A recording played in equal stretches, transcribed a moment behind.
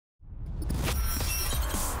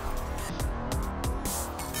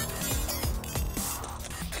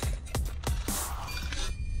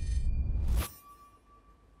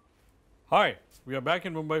Hi, we are back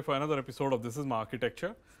in Mumbai for another episode of This Is My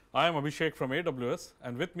Architecture. I am Abhishek from AWS,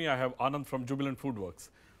 and with me I have Anand from Jubilant FoodWorks.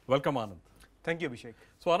 Welcome, Anand. Thank you, Abhishek.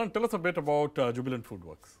 So, Anand, tell us a bit about Jubilant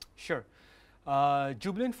FoodWorks. Sure.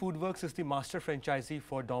 Jubilant FoodWorks is the master franchisee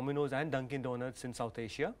for Domino's and Dunkin Donuts in South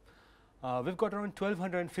Asia. We've got around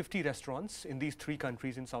 1,250 restaurants in these 3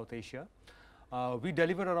 countries in South Asia. We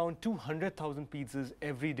deliver around 200,000 pizzas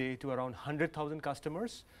every day to around 100,000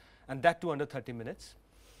 customers, and that too under 30 minutes.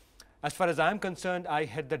 As far as I'm concerned, I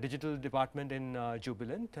head the digital department in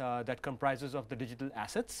Jubilant that comprises of the digital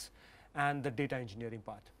assets and the data engineering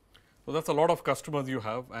part. So, that's a lot of customers you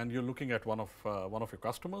have, and you're looking at one of your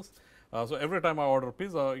customers. So, every time I order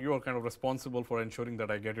pizza, you are kind of responsible for ensuring that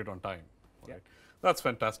I get it on time. Yeah. Right? That's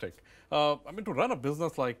fantastic. I mean, to run a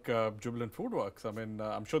business like Jubilant FoodWorks, I mean,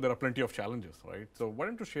 I'm sure there are plenty of challenges, right? So, why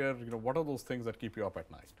don't you share, what are those things that keep you up at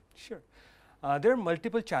night? Sure. There are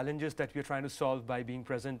multiple challenges that we are trying to solve by being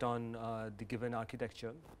present on the given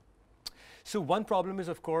architecture. So one problem is,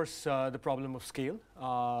 of course, the problem of scale.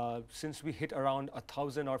 Since we hit around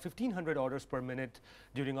 1,000 or 1,500 orders per minute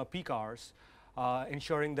during our peak hours,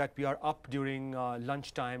 ensuring that we are up during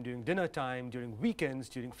lunchtime, during dinner time, during weekends,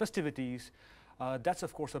 during festivities, that's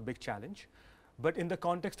of course a big challenge. But in the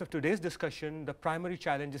context of today's discussion, the primary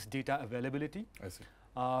challenge is data availability. I see.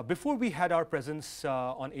 Before we had our presence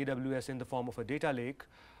on AWS in the form of a data lake,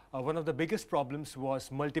 one of the biggest problems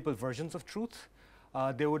was multiple versions of truth.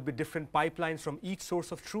 There would be different pipelines from each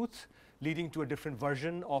source of truth, leading to a different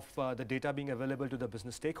version of the data being available to the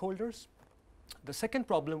business stakeholders. The second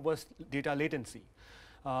problem was data latency.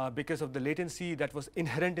 Because of the latency that was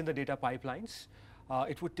inherent in the data pipelines,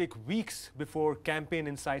 it would take weeks before campaign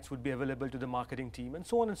insights would be available to the marketing team, and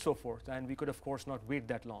so on and so forth. And we could, of course, not wait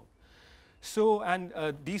that long. So, and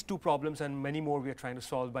these 2 problems and many more we are trying to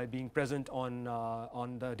solve by being present on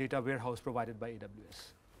the data warehouse provided by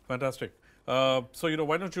AWS. Fantastic. So,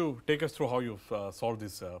 why don't you take us through how you've solved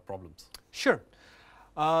these problems? Sure.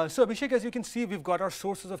 So, Abhishek, as you can see, we've got our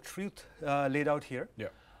sources of truth laid out here.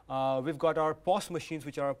 Yeah. We've got our POS machines,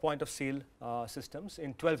 which are our point of sale systems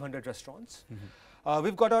in 1,200 restaurants. Mm-hmm.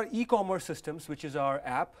 We've got our e-commerce systems, which is our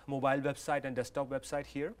app, mobile website, and desktop website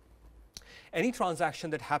here. Any transaction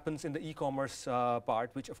that happens in the e-commerce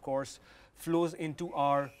part, which of course flows into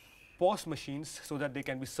our POS machines so that they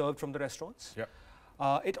can be served from the restaurants.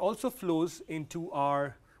 Yeah. It also flows into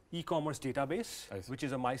our e-commerce database, which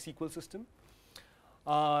is a MySQL system.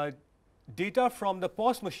 Data from the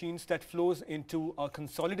POS machines that flows into a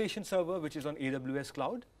consolidation server, which is on AWS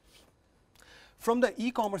Cloud. From the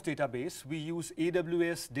e-commerce database, we use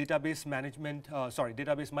AWS database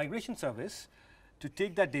database migration service to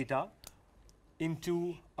take that data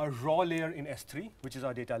into a raw layer in S3, which is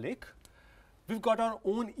our data lake. We've got our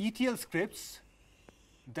own ETL scripts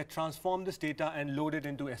that transform this data and load it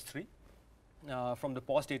into S3 from the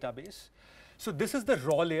POS database. So this is the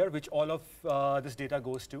raw layer which all of this data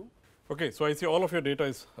goes to. Okay, so I see all of your data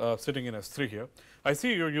is sitting in S3 here. I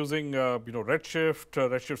see you're using Redshift,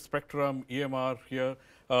 Redshift Spectrum, EMR here.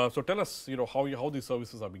 So tell us how these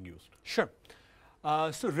services are being used. Sure.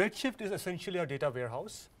 So Redshift is essentially our data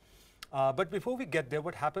warehouse. But before we get there,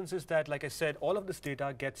 what happens is that, like I said, all of this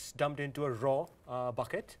data gets dumped into a raw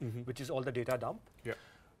bucket, which is all the data dump. Yeah.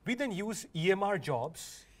 We then use EMR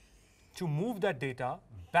jobs to move that data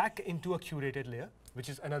back into a curated layer, which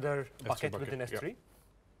is another bucket within S3.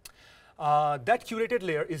 Yeah. That curated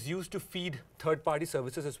layer is used to feed third-party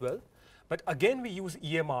services as well. But again, we use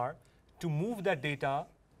EMR to move that data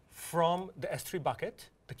from the S3 bucket,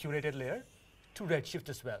 the curated layer, to Redshift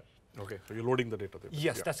as well. Okay, so you're loading the data there.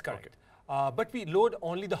 Yes, yeah. that's correct. Okay. But we load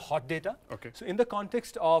only the hot data. Okay. So in the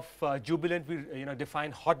context of Jubilant, we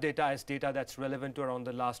define hot data as data that's relevant to around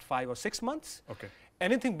the last 5 or 6 months. Okay.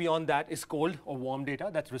 Anything beyond that is cold or warm data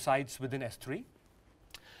that resides within S3.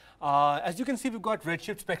 As you can see, we've got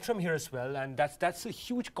Redshift Spectrum here as well, and that's a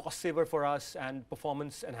huge cost saver for us and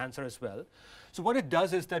performance enhancer as well. So what it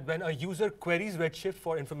does is that when a user queries Redshift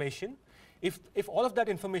for information, if all of that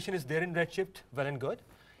information is there in Redshift, well and good.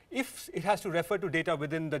 If it has to refer to data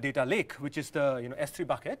within the data lake, which is the S3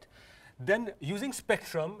 bucket, then using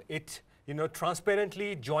Spectrum, it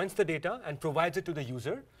transparently joins the data and provides it to the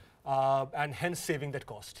user, and hence saving that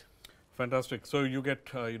cost. Fantastic. So you get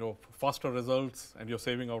faster results, and you're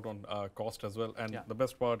saving out on cost as well. And the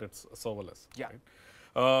best part, it's serverless. Yeah.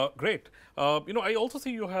 Right? Great. I also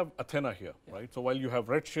see you have Athena here, right? So while you have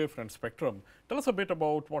Redshift and Spectrum, tell us a bit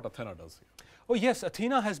about what Athena does here. Oh yes,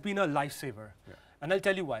 Athena has been a lifesaver. Yeah. And I'll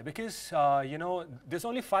tell you why. Because you know, there's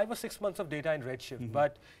only 5 or 6 months of data in Redshift,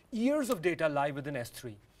 but years of data lie within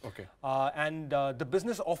S3. Okay. And the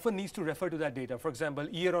business often needs to refer to that data. For example,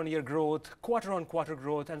 year-on-year growth, quarter-on-quarter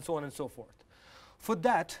growth, and so on and so forth. For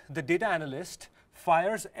that, the data analyst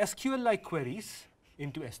fires SQL-like queries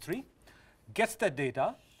into S3, gets that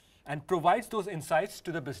data, and provides those insights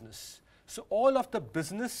to the business. So all of the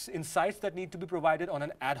business insights that need to be provided on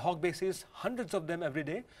an ad hoc basis, hundreds of them every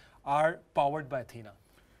day, are powered by Athena.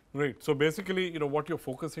 Right. So basically, you know, what you're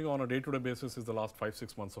focusing on a day-to-day basis is the last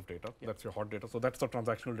 5-6 months of data. Yep. That's your hot data. So that's the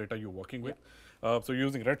transactional data you're working with. So you're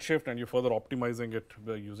using Redshift and you're further optimizing it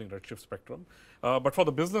by using Redshift Spectrum. But for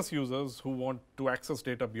the business users who want to access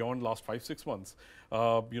data beyond last 5-6 months,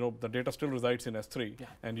 you know, the data still resides in S3. Yeah.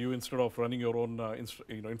 And you, instead of running your own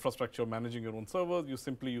infrastructure, managing your own servers, you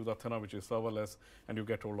simply use Athena, which is serverless, and you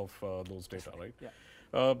get hold of those data, right? Yeah.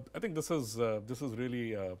 I think this is really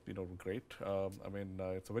you know, great. I mean,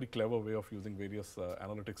 it's a very clever way of using various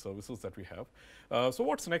analytic services that we have. So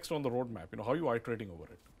what's next on the roadmap? You know, how are you iterating over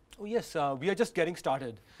it? Oh yes, we are just getting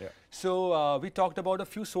started. Yeah. So we talked about a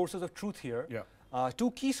few sources of truth here. Yeah.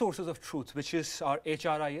 2 key sources of truth, which is our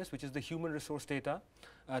HRIS, which is the human resource data,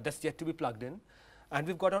 that's yet to be plugged in. And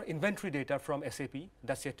we've got our inventory data from SAP,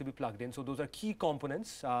 that's yet to be plugged in. So those are key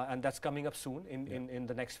components, and that's coming up soon in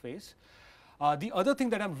the next phase. The other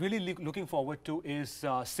thing that I'm really looking forward to is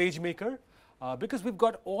SageMaker, because we've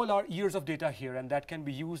got all our years of data here, and that can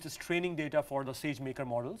be used as training data for the SageMaker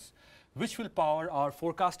models, which will power our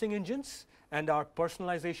forecasting engines and our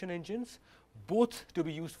personalization engines, both to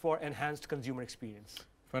be used for enhanced consumer experience.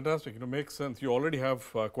 Fantastic. You know, makes sense. You already have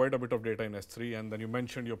quite a bit of data in S3, and then you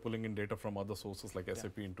mentioned you're pulling in data from other sources like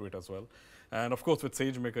SAP into it as well. And of course, with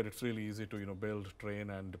SageMaker, it's really easy to, you know, build, train,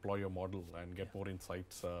 and deploy your model and get more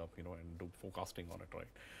insights, you know, and do forecasting on it,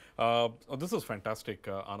 right? This is fantastic,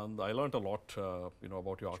 Anand. I learned a lot, you know,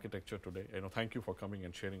 about your architecture today. You know, thank you for coming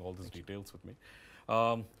and sharing all these details with me.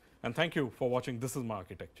 And thank you for watching This Is My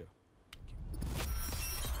Architecture.